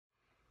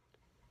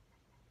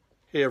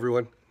Hey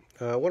everyone,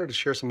 I wanted to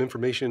share some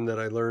information that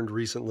I learned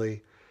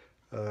recently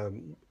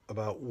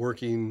about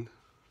working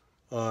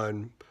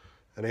on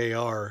an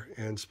AR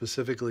and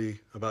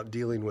specifically about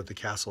dealing with the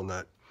Castle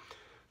Nut.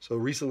 So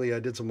recently I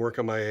did some work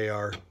on my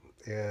AR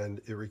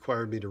and it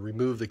required me to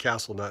remove the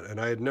Castle Nut,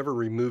 and I had never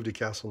removed a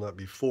Castle Nut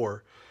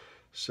before.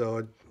 So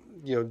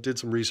I did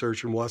some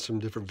research and watched some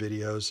different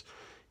videos,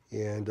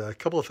 and a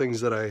couple of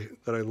things that I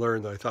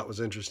learned that I thought was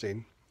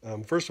interesting.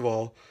 First of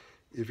all,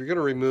 if you're going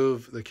to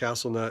remove the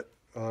Castle Nut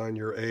on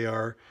your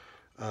AR,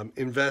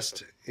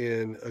 invest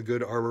in a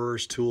good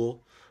armorer's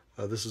tool.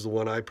 This is the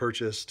one I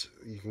purchased.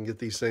 You can get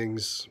these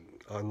things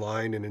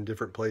online and in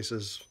different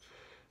places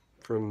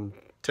from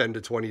 $10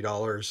 to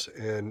 $20,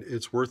 and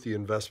it's worth the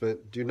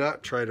investment. Do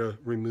not try to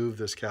remove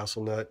this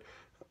Castle Nut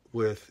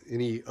with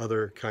any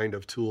other kind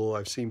of tool.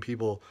 I've seen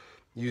people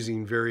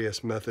using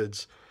various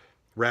methods,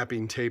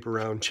 wrapping tape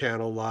around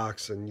channel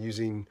locks and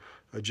using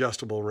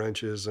adjustable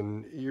wrenches,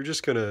 and you're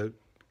just going to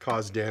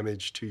cause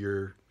damage to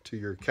your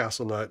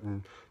Castle Nut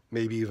and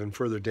maybe even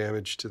further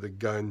damage to the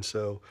gun.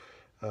 So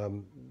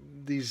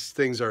these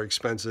things are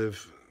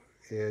expensive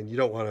and you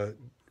don't want to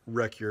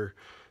wreck your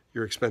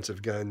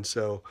expensive gun.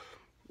 So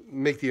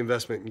make the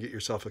investment and get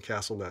yourself a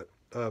Castle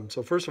Nut.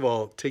 So first of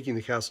all, taking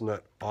the Castle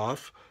Nut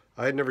off.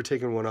 I had never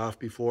taken one off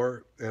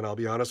before, and I'll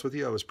be honest with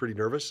you, I was pretty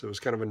nervous. It was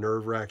kind of a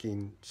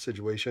nerve-wracking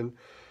situation.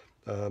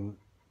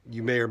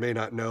 You may or may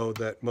not know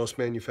that most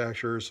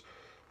manufacturers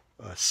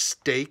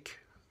stake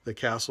the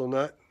Castle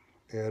Nut,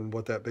 and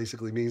what that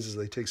basically means is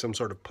they take some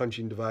sort of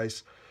punching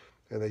device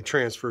and they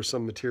transfer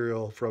some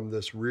material from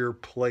this rear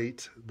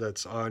plate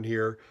that's on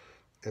here,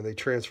 and they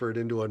transfer it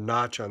into a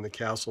notch on the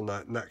Castle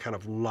Nut, and that kind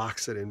of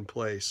locks it in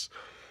place.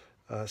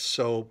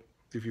 So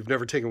if you've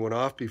never taken one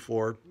off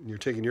before, and you're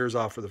taking yours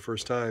off for the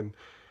first time,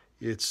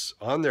 it's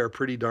on there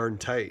pretty darn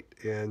tight.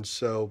 And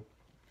so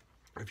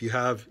if you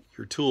have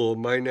your tool,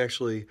 mine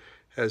actually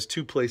has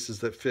two places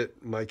that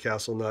fit my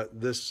Castle Nut.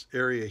 This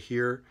area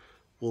here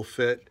will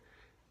fit,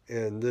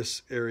 and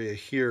this area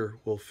here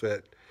will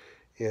fit.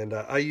 And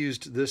I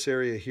used this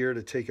area here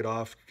to take it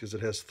off because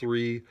it has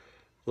three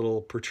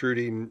little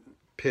protruding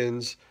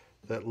pins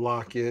that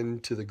lock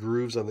into the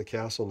grooves on the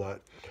Castle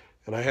Nut.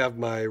 And I have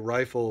my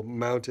rifle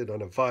mounted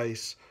on a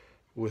vise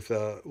with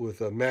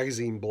a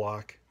magazine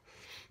block.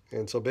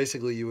 And so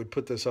basically you would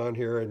put this on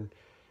here and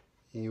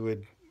you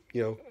would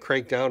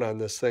crank down on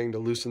this thing to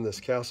loosen this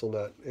Castle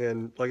Nut.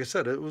 And like I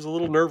said, it was a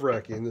little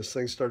nerve-wracking. This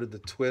thing started to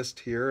twist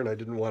here, and I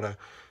didn't want to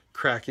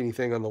crack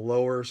anything on the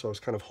lower, so I was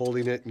kind of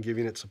holding it and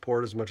giving it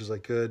support as much as I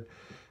could.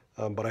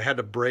 But I had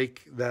to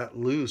break that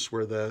loose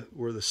where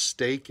the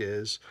stake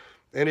is,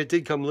 and it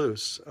did come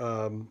loose.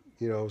 I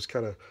was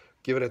kind of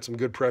giving it some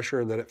good pressure,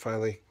 and then it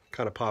finally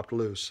kind of popped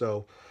loose.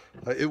 So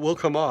it will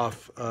come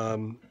off,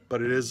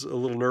 but it is a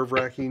little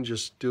nerve-wracking.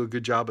 Just do a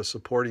good job of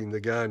supporting the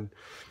gun.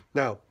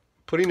 Now,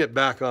 putting it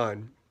back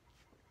on,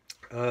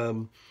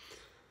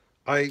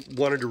 I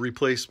wanted to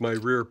replace my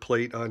rear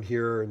plate on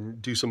here and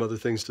do some other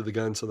things to the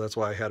gun, so that's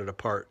why I had it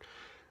apart.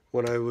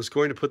 When I was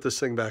going to put this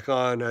thing back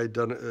on, I'd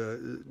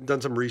done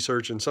some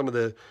research, and some of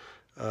the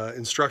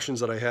instructions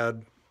that I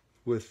had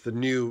with the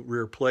new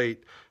rear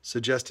plate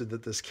suggested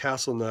that this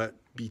Castle Nut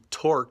be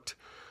torqued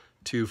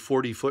to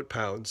 40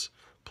 foot-pounds,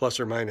 plus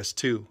or minus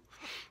 2,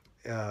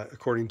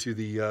 according to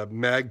the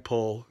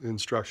Magpul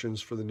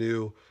instructions for the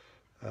new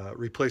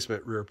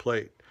replacement rear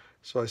plate.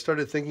 So I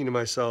started thinking to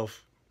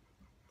myself,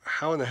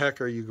 how in the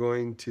heck are you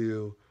going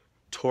to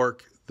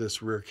torque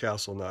this rear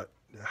Castle Nut?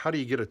 How do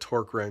you get a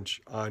torque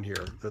wrench on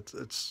here?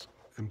 It's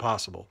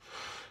impossible.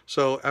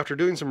 So after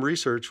doing some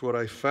research, what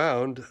I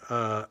found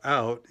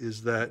out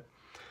is that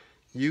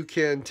you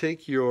can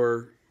take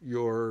your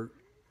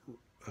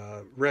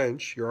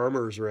wrench, your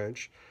armorer's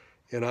wrench,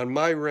 and on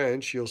my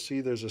wrench you'll see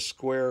there's a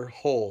square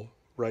hole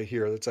right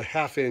here that's a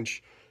 1/2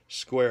 inch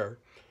square.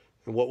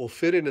 And what will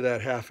fit into that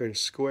 1/2 inch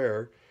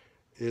square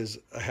is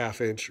a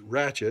 1/2 inch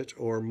ratchet,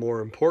 or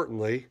more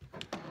importantly,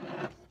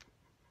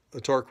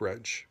 a torque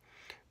wrench.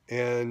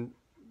 And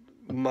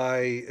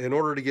in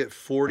order to get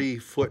 40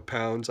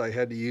 foot-pounds, I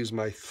had to use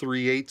my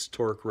 3/8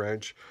 torque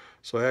wrench.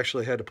 So I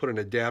actually had to put an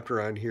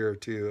adapter on here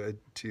to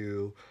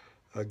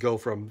go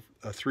from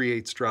a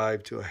 3/8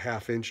 drive to a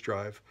 1/2 inch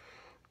drive.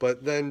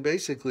 But then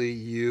basically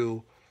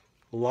you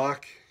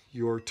lock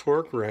your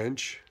torque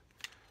wrench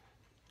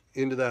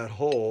into that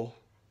hole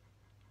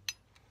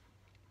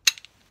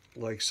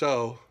like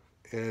so,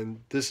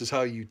 and this is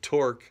how you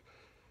torque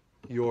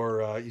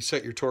you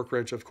set your torque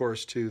wrench, of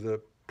course, to the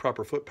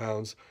proper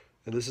foot-pounds,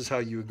 and this is how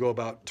you would go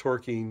about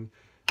torquing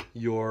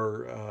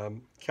your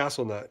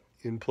Castle Nut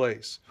in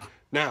place.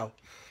 Now,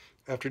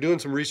 after doing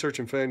some research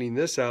and finding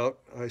this out,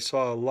 I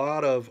saw a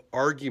lot of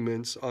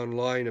arguments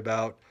online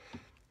about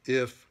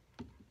if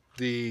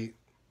the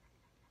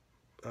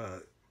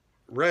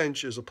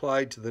wrench is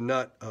applied to the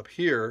nut up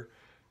here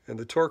and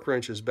the torque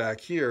wrench is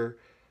back here,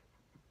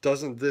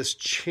 doesn't this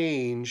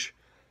change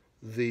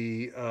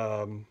the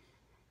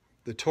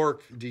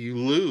torque? Do you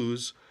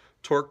lose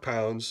torque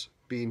pounds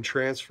being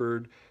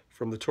transferred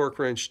from the torque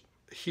wrench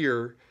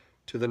here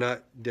to the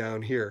nut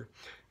down here?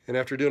 And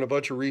after doing a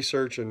bunch of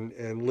research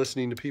and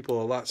listening to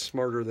people a lot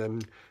smarter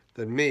than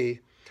me,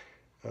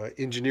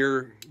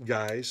 engineer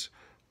guys,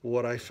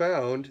 what I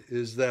found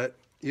is that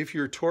if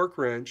your torque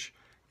wrench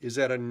is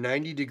at a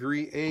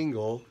 90-degree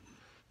angle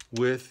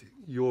with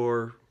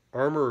your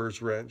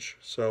armorer's wrench,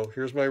 so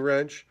here's my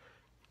wrench,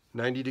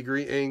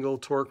 90-degree angle,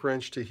 torque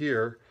wrench to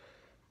here,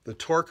 the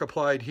torque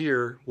applied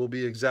here will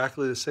be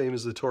exactly the same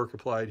as the torque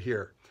applied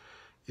here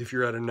if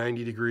you're at a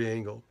 90-degree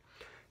angle.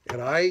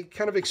 And I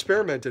kind of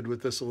experimented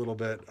with this a little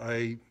bit.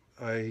 I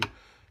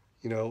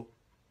you know,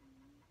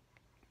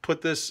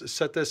 set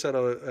this at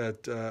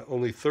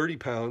only 30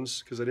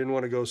 pounds because I didn't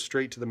want to go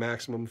straight to the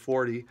maximum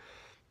 40.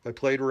 I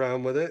played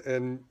around with it,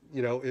 and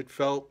you know, it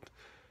felt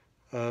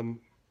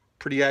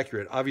pretty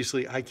accurate.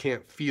 Obviously, I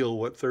can't feel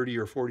what 30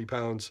 or 40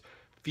 pounds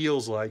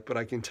feels like, but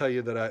I can tell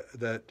you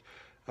that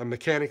I'm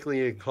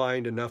mechanically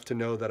inclined enough to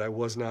know that I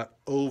was not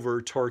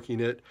over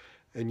torquing it,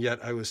 and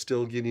yet I was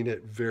still getting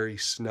it very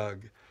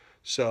snug.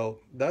 So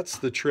that's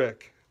the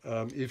trick.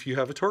 If you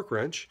have a torque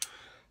wrench,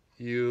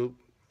 you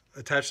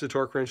attach the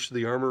torque wrench to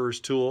the armorer's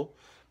tool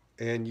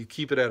and you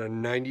keep it at a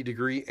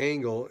 90-degree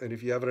angle. And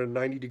if you have it at a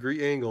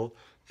 90-degree angle,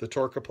 the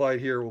torque applied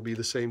here will be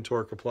the same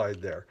torque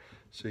applied there.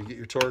 So you get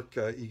your torque,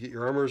 you get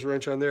your armorer's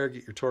wrench on there,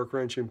 get your torque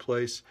wrench in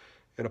place,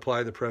 and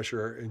apply the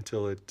pressure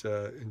until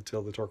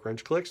the torque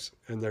wrench clicks,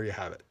 and there you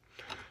have it.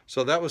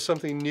 So that was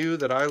something new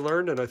that I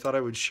learned, and I thought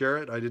I would share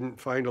it. I didn't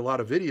find a lot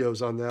of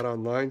videos on that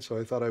online, so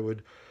I thought I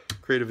would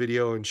create a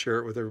video and share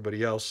it with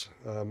everybody else.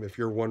 If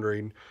you're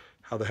wondering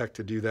how the heck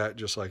to do that,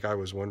 just like I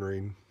was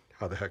wondering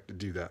how the heck to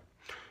do that.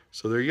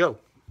 So there you go.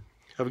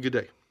 Have a good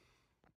day.